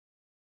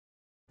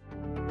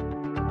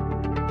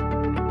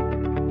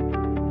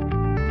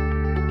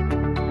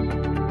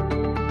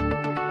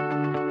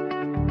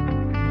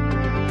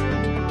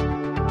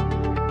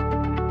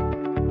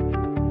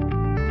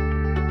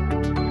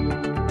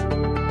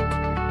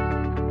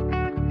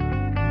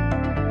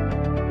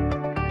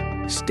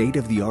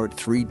state-of-the-art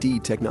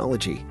 3D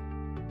technology,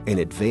 an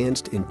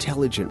advanced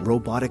intelligent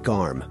robotic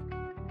arm,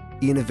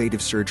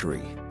 innovative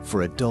surgery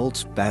for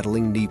adults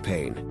battling knee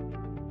pain.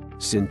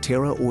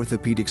 Sentara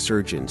orthopedic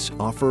surgeons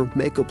offer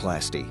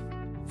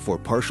MAKOplasty for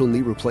partial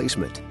knee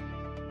replacement.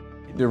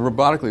 The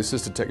robotically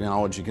assisted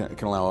technology can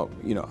allow,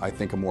 I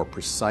think, a more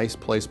precise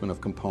placement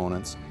of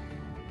components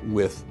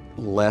with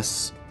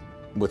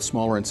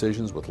smaller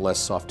incisions, with less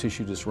soft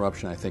tissue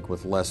disruption, I think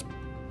with less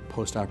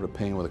postoperative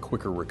pain, with a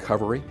quicker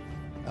recovery,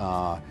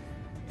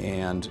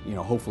 and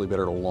hopefully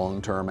better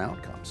long-term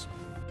outcomes.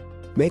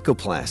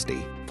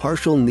 MAKOplasty,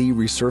 partial knee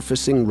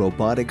resurfacing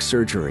robotic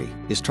surgery,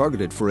 is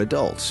targeted for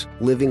adults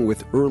living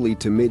with early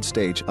to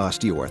mid-stage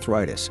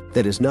osteoarthritis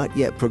that has not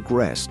yet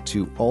progressed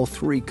to all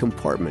three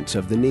compartments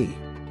of the knee.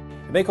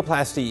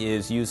 MAKOplasty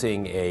is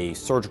using a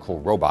surgical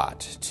robot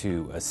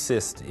to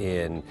assist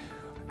in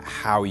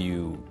how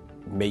you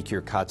make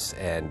your cuts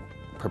and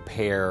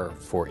prepare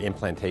for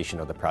implantation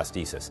of the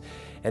prosthesis.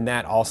 And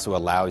that also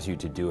allows you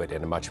to do it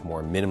in a much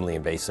more minimally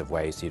invasive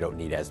way, so you don't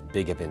need as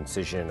big of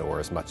incision or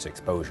as much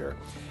exposure.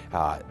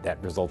 That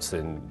results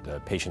in the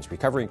patients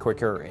recovering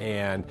quicker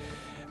and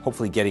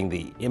hopefully getting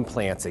the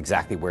implants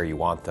exactly where you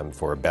want them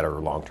for a better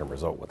long-term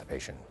result with the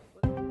patient.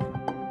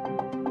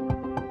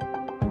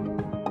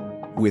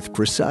 With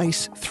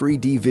precise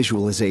 3D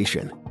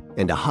visualization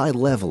and a high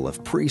level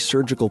of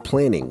pre-surgical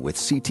planning with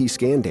CT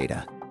scan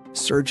data,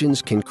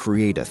 surgeons can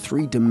create a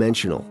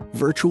three-dimensional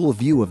virtual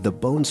view of the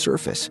bone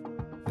surface.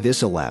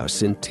 This allows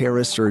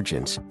Sentara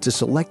surgeons to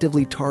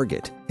selectively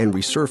target and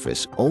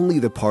resurface only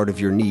the part of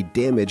your knee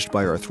damaged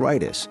by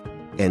arthritis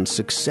and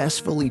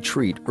successfully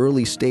treat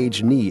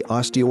early-stage knee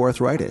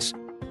osteoarthritis.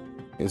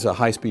 It's a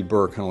high-speed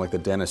burr, kind of like the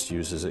dentist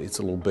uses. It's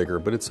a little bigger,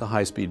 but it's a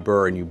high-speed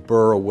burr, and you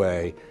burr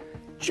away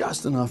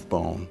just enough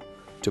bone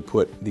to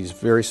put these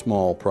very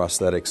small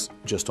prosthetics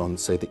just on,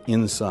 say, the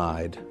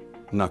inside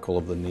knuckle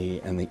of the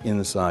knee and the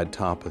inside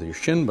top of your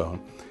shin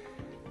bone.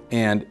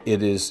 And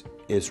it's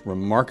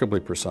remarkably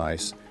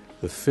precise.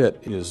 The fit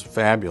is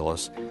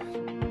fabulous.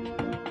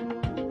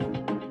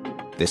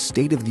 The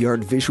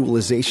state-of-the-art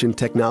visualization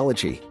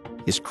technology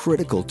is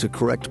critical to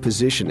correct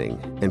positioning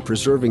and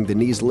preserving the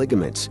knee's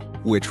ligaments,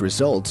 which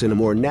results in a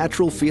more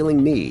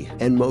natural-feeling knee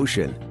and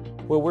motion.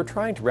 Well, we're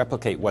trying to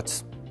replicate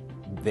what's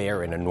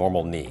there in a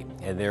normal knee,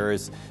 and there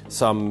is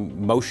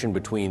some motion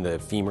between the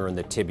femur and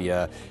the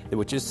tibia,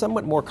 which is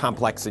somewhat more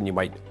complex than you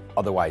might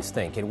otherwise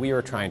think, and we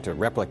are trying to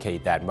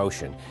replicate that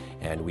motion,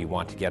 and we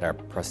want to get our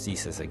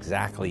prosthesis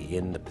exactly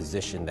in the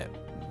position that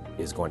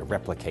is going to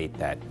replicate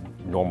that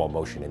normal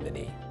motion in the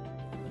knee.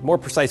 More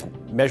precise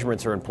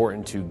measurements are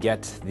important to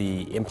get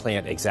the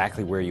implant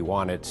exactly where you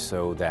want it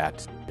so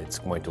that it's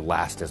going to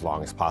last as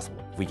long as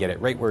possible. If we get it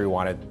right where we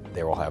want it,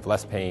 they will have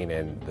less pain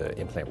and the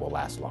implant will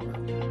last longer.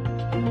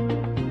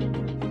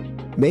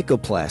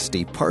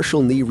 MAKOplasty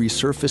partial knee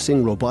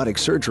resurfacing robotic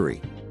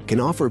surgery can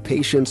offer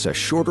patients a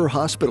shorter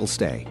hospital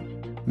stay,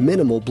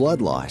 minimal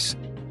blood loss,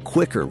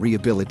 quicker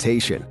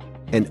rehabilitation,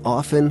 and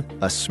often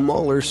a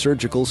smaller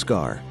surgical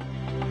scar.